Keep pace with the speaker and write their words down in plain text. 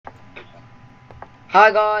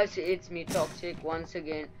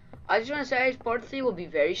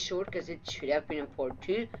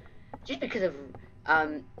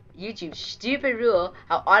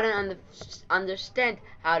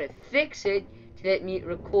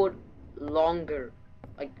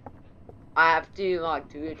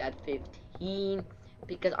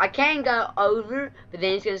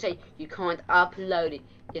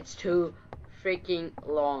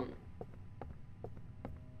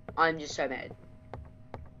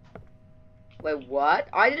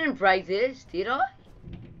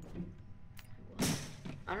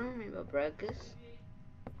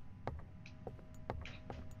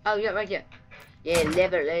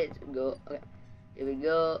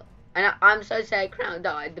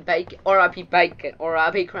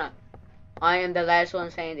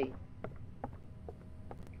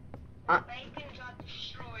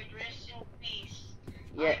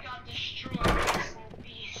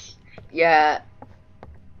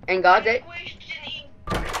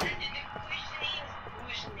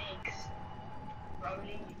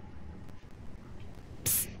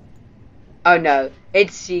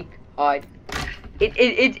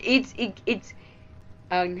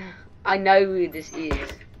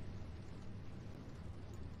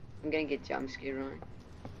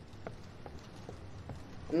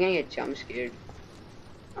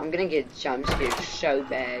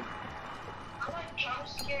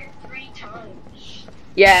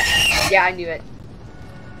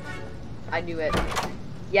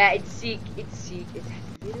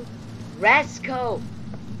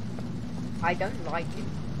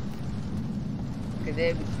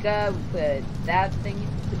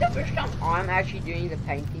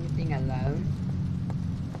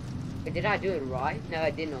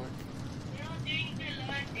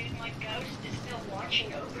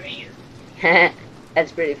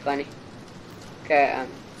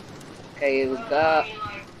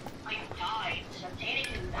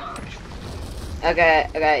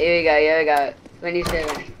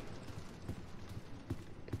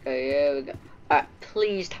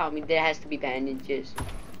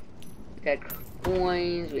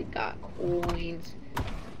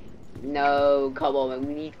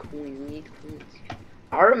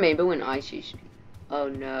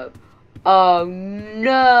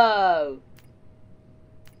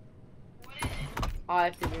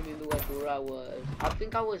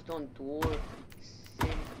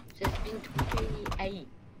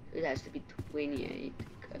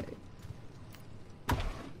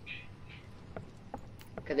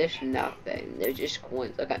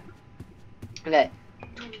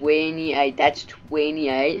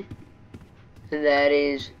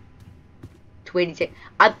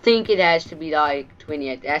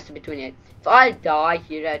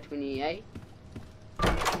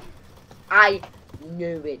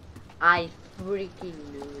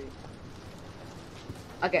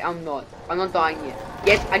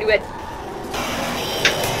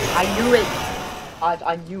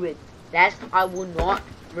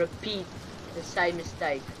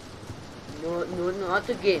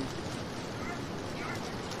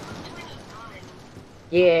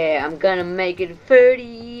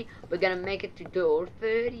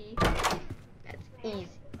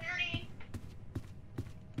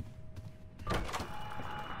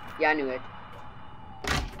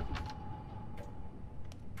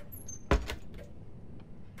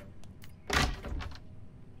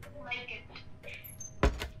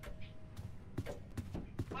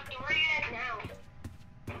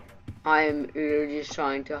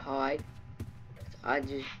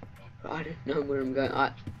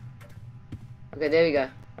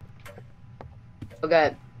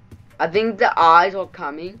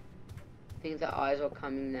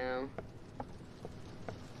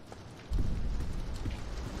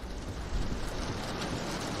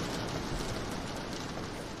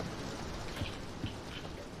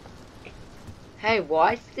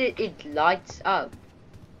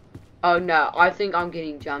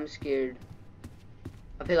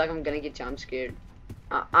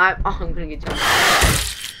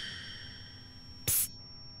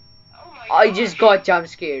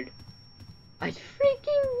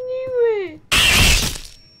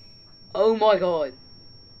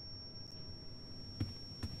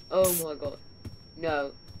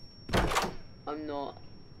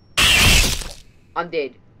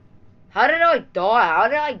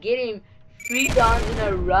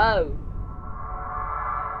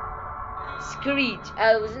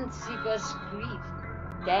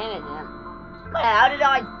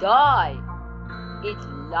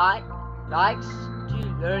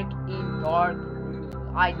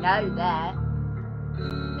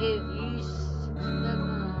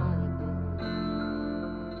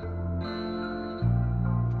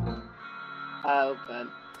Okay.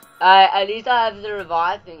 At least I have the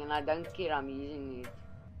revive thing, and I don't care. I'm using it.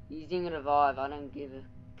 Using revive. I don't give a.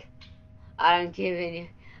 I don't give any.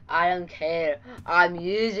 I don't care. I'm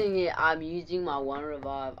using it. I'm using my one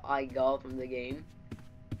revive I got from the game.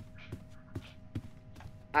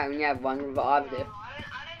 I only have one revive left. I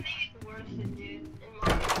don't think it's worth it, dude.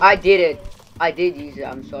 I did it. I did use it.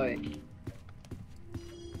 I'm sorry.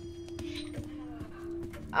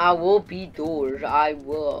 I will beat doors. I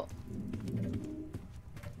will.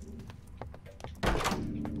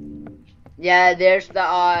 Yeah, there's the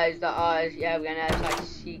eyes. The eyes. Yeah, we're gonna have like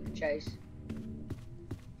seek chase.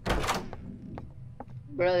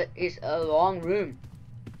 Bro, it's a long room.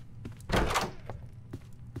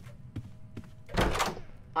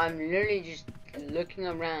 I'm literally just looking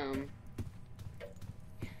around.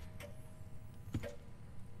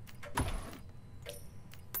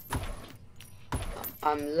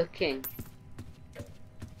 I'm looking.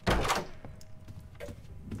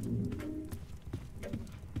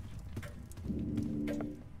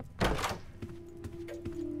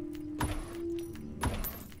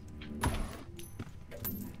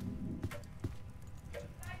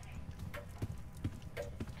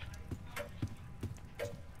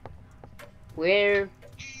 Where?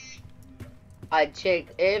 I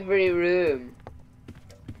checked every room.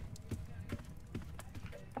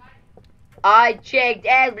 I checked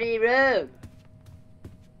every room.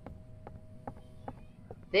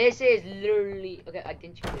 This is literally okay. I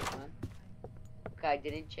didn't check this one. Okay, I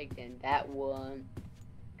didn't check then that one.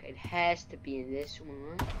 Okay, it has to be in this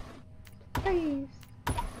one. Please.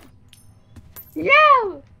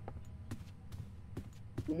 No.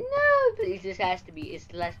 No, please. This has to be. It's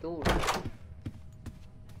the last door.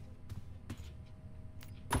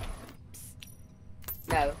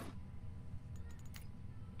 No.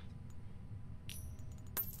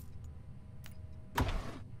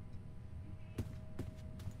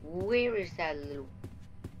 Where is that little...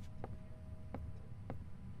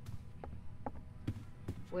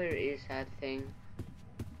 Where is that thing?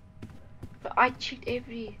 But I checked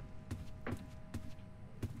every...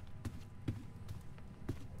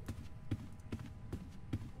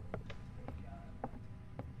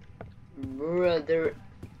 Bruh, there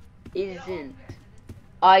isn't.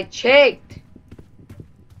 I checked!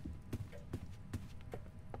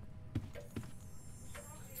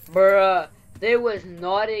 Bruh, there was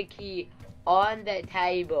not a key on the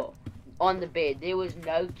table, on the bed. There was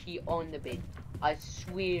no key on the bed. I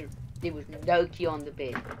swear, there was no key on the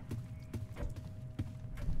bed.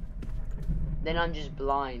 Then I'm just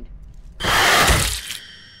blind.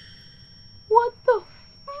 What the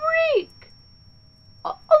freak?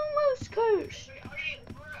 I almost cursed.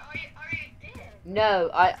 Are you dead? No,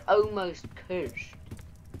 I almost cursed.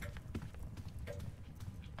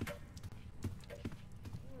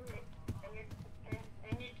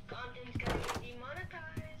 And your content's gonna get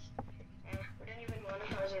demonetized. We don't even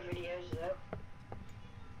monetize our videos though.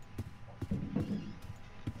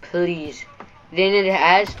 Please. Then it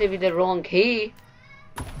has to be the wrong key.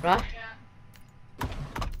 Right?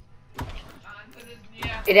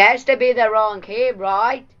 It has to be the wrong key,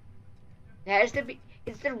 right? It has to be.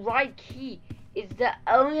 It's the right key. It's the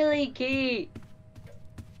only key.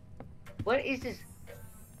 What is this?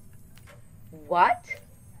 What?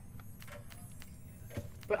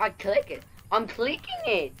 But I click it. I'm clicking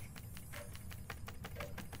it.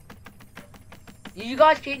 You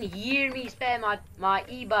guys can hear me spam my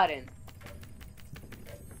E button.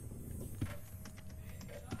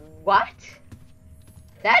 What?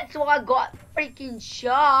 That's why I got freaking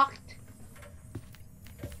shocked.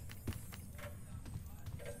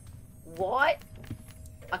 What?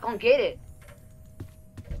 I can't get it.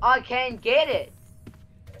 I can't get it.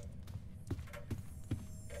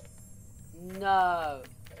 No.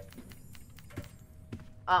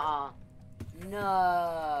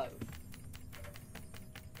 No.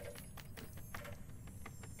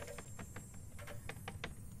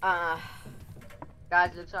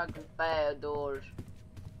 Guys, looks like we failed doors.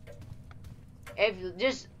 If you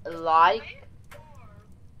just like,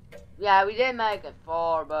 yeah, we did make it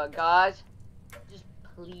far, but guys, just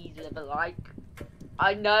please leave a like.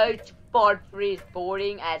 I know part 3 is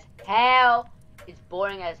boring as hell. It's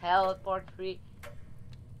boring as hell, part 3.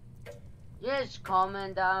 Just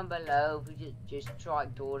comment down below if we just try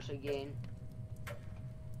doors again.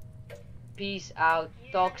 Peace out,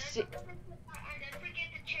 toxic. Don't forget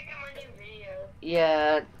to check out my new video.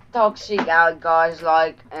 Yeah, toxic out, guys.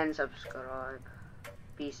 Like and subscribe.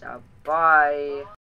 Peace out. Bye.